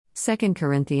2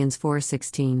 Corinthians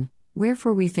 4:16,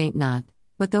 Wherefore we faint not,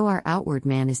 but though our outward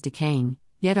man is decaying,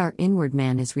 yet our inward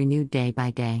man is renewed day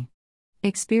by day.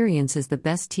 Experience is the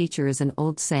best teacher is an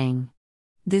old saying.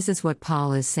 This is what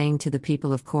Paul is saying to the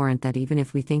people of Corinth, that even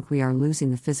if we think we are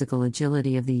losing the physical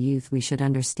agility of the youth, we should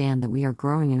understand that we are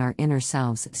growing in our inner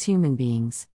selves as human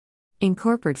beings. In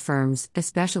corporate firms,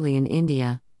 especially in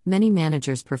India, many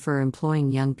managers prefer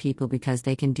employing young people because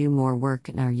they can do more work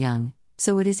and are young,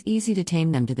 so it is easy to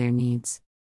tame them to their needs.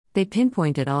 They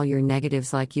pinpoint at all your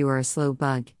negatives like you are a slow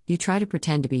bug, you try to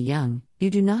pretend to be young,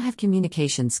 you do not have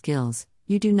communication skills,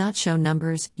 you do not show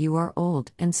numbers, you are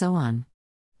old, and so on.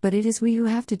 But it is we who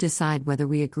have to decide whether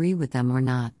we agree with them or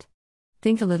not.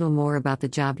 Think a little more about the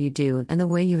job you do and the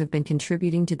way you have been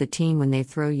contributing to the team when they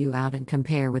throw you out, and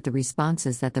compare with the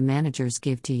responses that the managers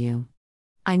give to you.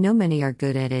 I know many are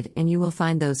good at it, and you will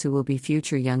find those who will be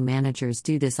future young managers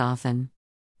do this often.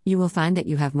 You will find that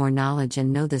you have more knowledge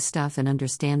and know this stuff and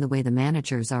understand the way the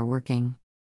managers are working.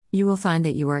 You will find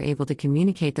that you are able to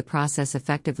communicate the process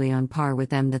effectively on par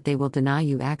with them, that they will deny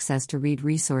you access to read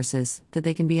resources, that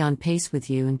they can be on pace with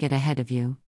you and get ahead of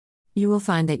you. You will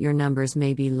find that your numbers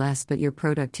may be less, but your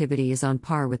productivity is on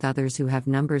par with others who have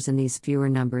numbers and these fewer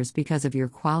numbers because of your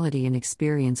quality and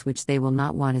experience, which they will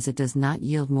not want as it does not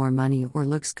yield more money or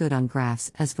looks good on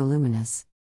graphs as voluminous.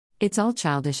 It's all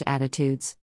childish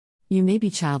attitudes. You may be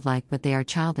childlike, but they are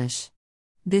childish.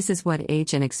 This is what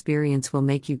age and experience will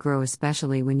make you grow,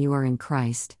 especially when you are in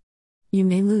Christ. You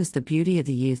may lose the beauty of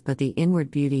the youth, but the inward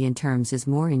beauty in terms is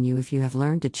more in you if you have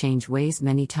learned to change ways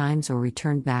many times or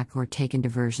returned back or taken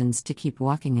diversions to keep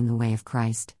walking in the way of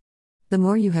Christ. The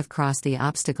more you have crossed the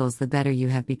obstacles, the better you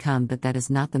have become, but that is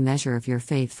not the measure of your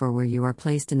faith, for where you are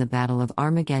placed in the battle of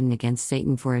Armageddon against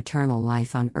Satan for eternal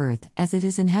life on earth, as it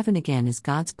is in heaven again, is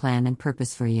God's plan and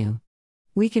purpose for you.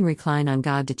 We can recline on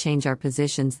God to change our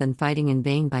positions than fighting in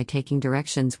vain by taking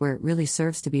directions where it really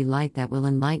serves to be light that will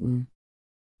enlighten.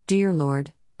 Dear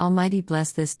Lord, Almighty,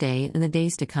 bless this day and the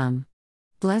days to come.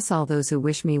 Bless all those who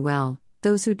wish me well,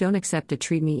 those who don't accept to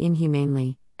treat me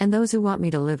inhumanely, and those who want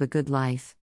me to live a good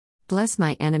life. Bless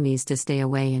my enemies to stay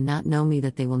away and not know me,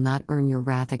 that they will not earn your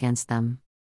wrath against them.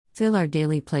 Fill our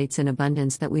daily plates in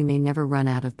abundance, that we may never run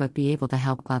out of but be able to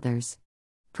help others.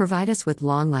 Provide us with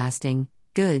long-lasting,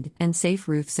 good, and safe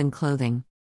roofs and clothing.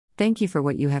 Thank you for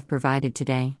what you have provided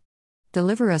today.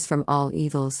 Deliver us from all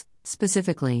evils,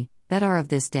 specifically, that are of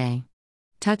this day.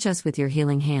 Touch us with your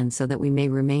healing hand so that we may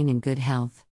remain in good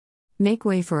health. Make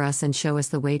way for us and show us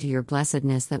the way to your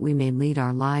blessedness, that we may lead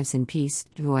our lives in peace,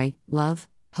 joy, love,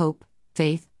 hope,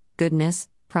 faith, goodness,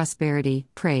 prosperity,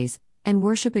 praise, and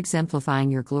worship,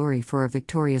 exemplifying your glory for a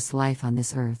victorious life on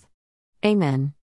this earth. Amen.